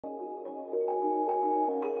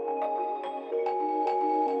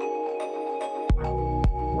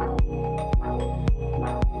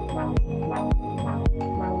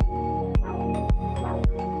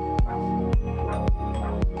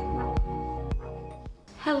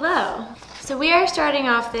Hello. So we are starting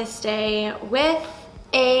off this day with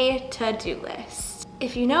a to-do list.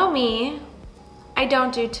 If you know me, I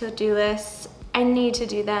don't do to-do lists. I need to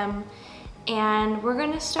do them. And we're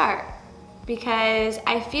gonna start because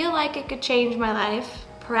I feel like it could change my life.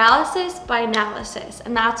 Paralysis by analysis.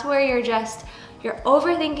 And that's where you're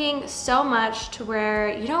overthinking so much to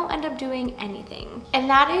where you don't end up doing anything. And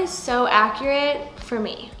that is so accurate for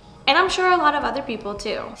me. And I'm sure a lot of other people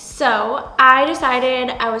too. So I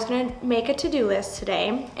decided I was gonna make a to-do list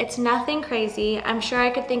today. It's nothing crazy. I'm sure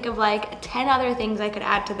I could think of like 10 other things I could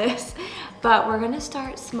add to this, but we're gonna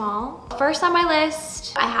start small. First on my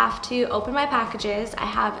list, I have to open my packages. I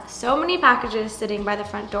have so many packages sitting by the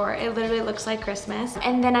front door. It literally looks like Christmas.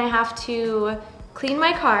 And then I have to clean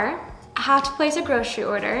my car. I have to place a grocery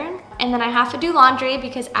order. And then I have to do laundry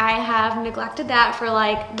because I have neglected that for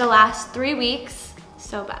like the last 3 weeks.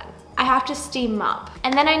 So bad. I have to steam mop.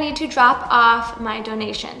 And then I need to drop off my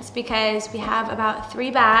donations because we have about 3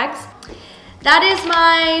 bags. That is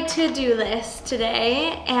my to-do list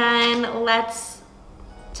today, and let's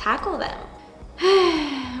tackle them.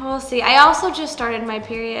 We'll see. I also just started my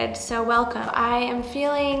period, so welcome. I am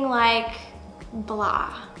feeling like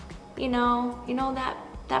blah. You know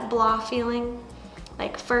that blah feeling?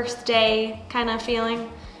 Like first day kind of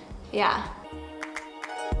feeling? Yeah.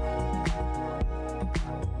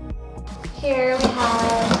 Here we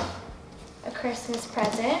have a Christmas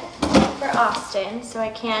present for Austin, so I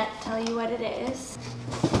can't tell you what it is.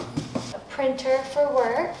 A printer for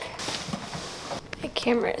work. My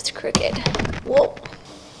camera is crooked. Whoa,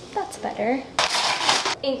 that's better.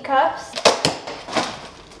 Ink cups.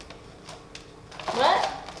 What?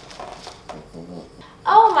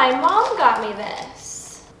 Oh, my mom got me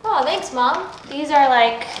this. Oh, thanks, Mom. These are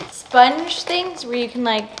like sponge things where you can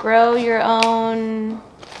like grow your own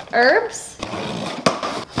herbs.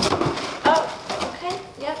 Oh, okay,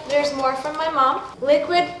 yep, there's more from my mom.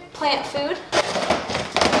 Liquid plant food.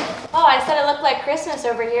 Oh, I said it looked like Christmas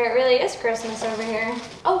over here. It really is Christmas over here.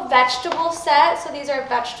 Oh, vegetable set. So these are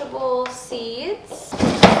vegetable seeds.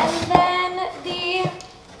 And then the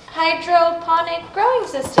hydroponic growing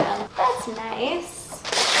system. That's nice.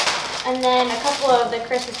 And then a couple of the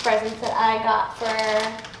Christmas presents that I got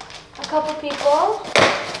for a couple people.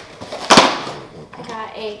 I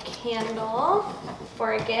got a candle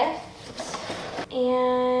for a gift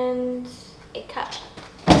and a cup.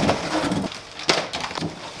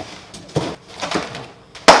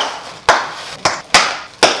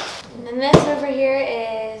 And then this over here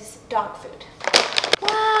is dog food.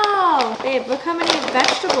 Wow, babe, look how many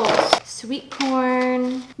vegetables. Sweet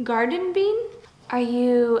corn, garden bean. Are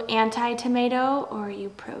you anti-tomato or are you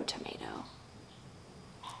pro-tomato?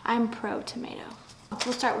 I'm pro-tomato.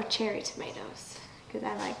 We'll start with cherry tomatoes because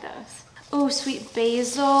I like those. Oh, sweet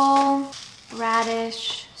basil,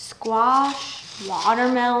 radish, squash,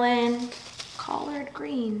 watermelon, collard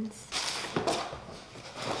greens.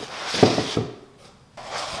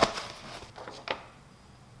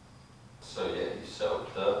 So yeah, you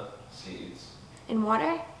soak the seeds in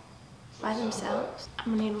water by themselves.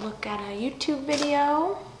 I'm gonna need to look at a YouTube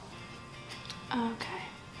video. Okay.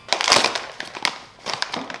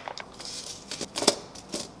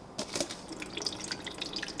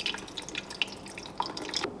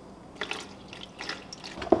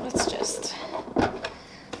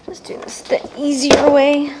 Let's do this the easier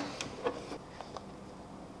way.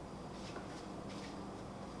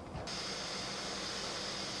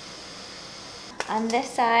 On this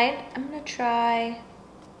side, I'm gonna try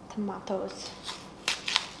tomatoes.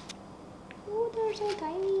 Oh, they're so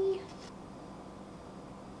tiny.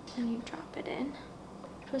 And you drop it in.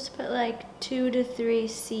 You're supposed to put like 2 to 3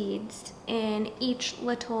 seeds in each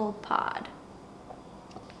little pod.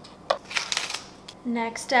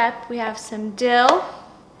 Next up, we have some dill,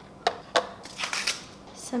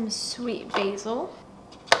 some sweet basil,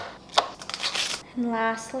 and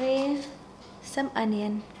lastly, some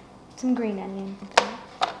onion, some green onion.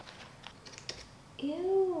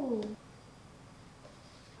 Ew.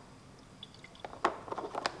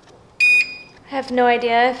 I have no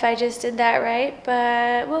idea if I just did that right,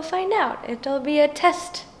 but we'll find out. It'll be a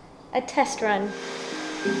test run.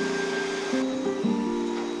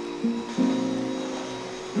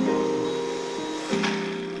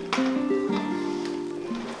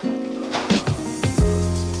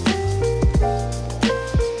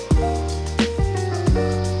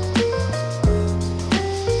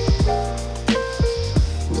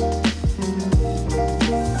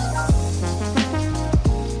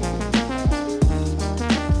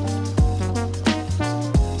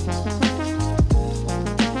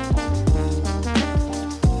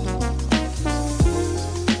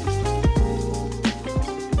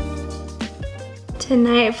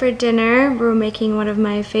 Tonight for dinner, we're making one of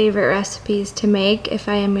my favorite recipes to make if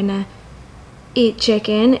I am gonna eat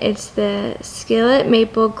chicken. It's the skillet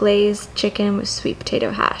maple glazed chicken with sweet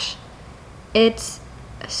potato hash. It's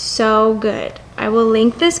so good. I will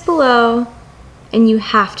link this below and you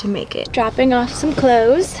have to make it. Dropping off some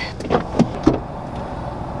clothes.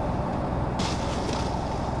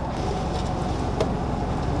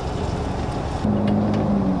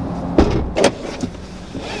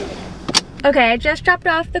 Okay, I just dropped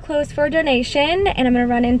off the clothes for a donation and I'm gonna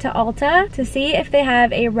run into Ulta to see if they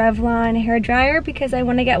have a Revlon hair dryer because I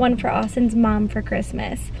wanna get one for Austin's mom for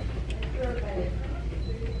Christmas.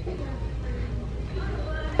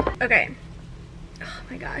 Okay. Oh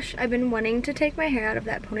my gosh, I've been wanting to take my hair out of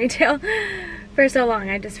that ponytail for so long,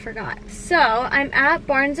 I just forgot. So, I'm at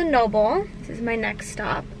Barnes & Noble. This is my next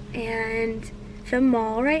stop. And the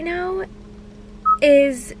mall right now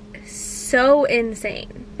is so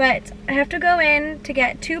insane. But I have to go in to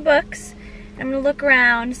get 2 books. I'm gonna look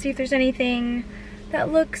around, see if there's anything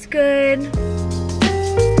that looks good.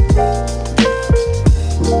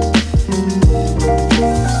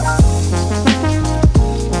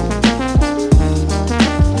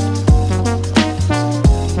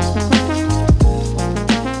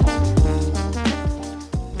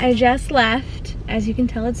 I just left. As you can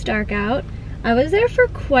tell, it's dark out. I was there for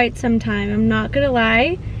quite some time, I'm not gonna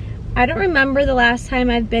lie. I don't remember the last time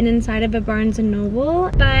I've been inside of a Barnes & Noble,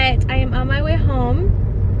 but I am on my way home.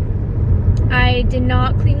 I did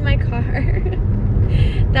not clean my car.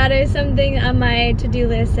 That is something on my to-do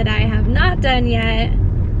list that I have not done yet,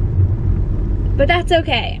 but that's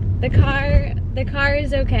okay. The car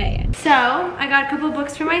is okay. So I got a couple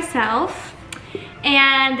books for myself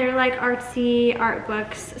and they're like artsy art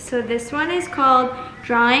books. So this one is called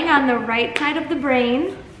Drawing on the Right Side of the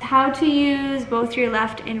Brain. How to use both your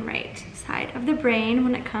left and right side of the brain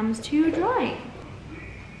when it comes to drawing,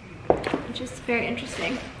 which is very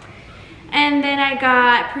interesting. And then I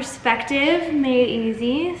got Perspective Made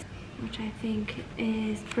Easy, which I think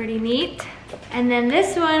is pretty neat. And then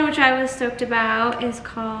this one, which I was stoked about, is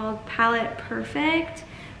called Palette Perfect,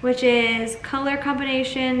 which is color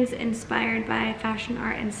combinations inspired by fashion,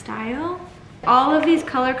 art, and style. All of these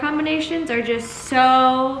color combinations are just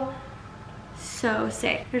so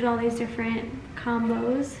sick. There's all these different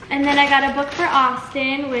combos. And then I got a book for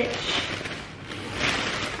Austin, which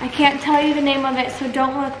I can't tell you the name of it, so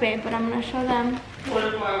don't look, babe, but I'm gonna show them. What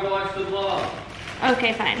if I watch the vlog?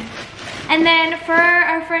 Okay, fine. And then for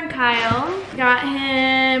our friend Kyle, got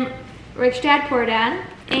him Rich Dad, Poor Dad,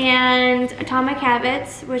 and Atomic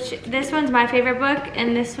Habits, which this one's my favorite book,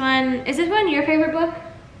 and this one, is this one your favorite book?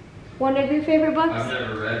 One of your favorite books? I've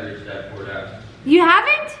never read Rich Dad, Poor Dad. You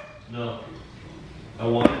haven't? No. I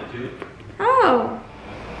wanted to. Oh.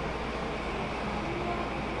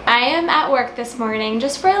 I am at work this morning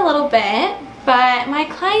just for a little bit, but my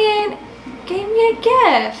client gave me a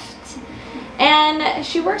gift. And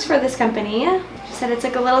she works for this company. She said it's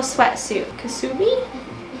like a little sweatsuit. Kasubi?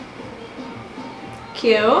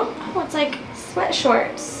 Cute. Oh, it's like sweat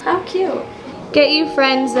shorts. How cute. Get you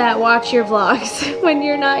friends that watch your vlogs when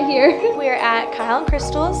you're not here. We're at Kyle and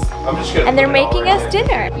Crystal's, and they're making us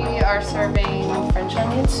dinner. We are serving French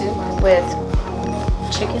onion soup with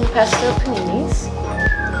chicken pesto paninis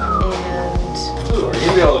and Ooh, are you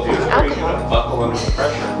gonna be able to do this? Are you gonna buckle under the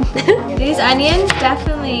pressure? These onions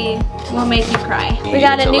definitely will make you cry. We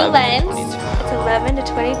got a new lens. It's 11 to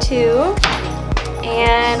 22,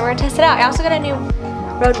 and we're gonna test it out. I also got a new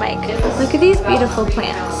Rode mic. Look at these beautiful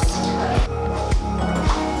plants.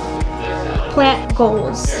 Plant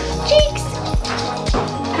goals. Cheeks!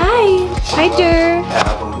 Hi! Hi, Dur.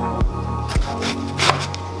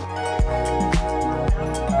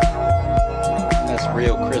 That's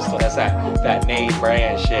real crystal. That's that name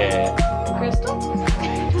brand shit. Crystal?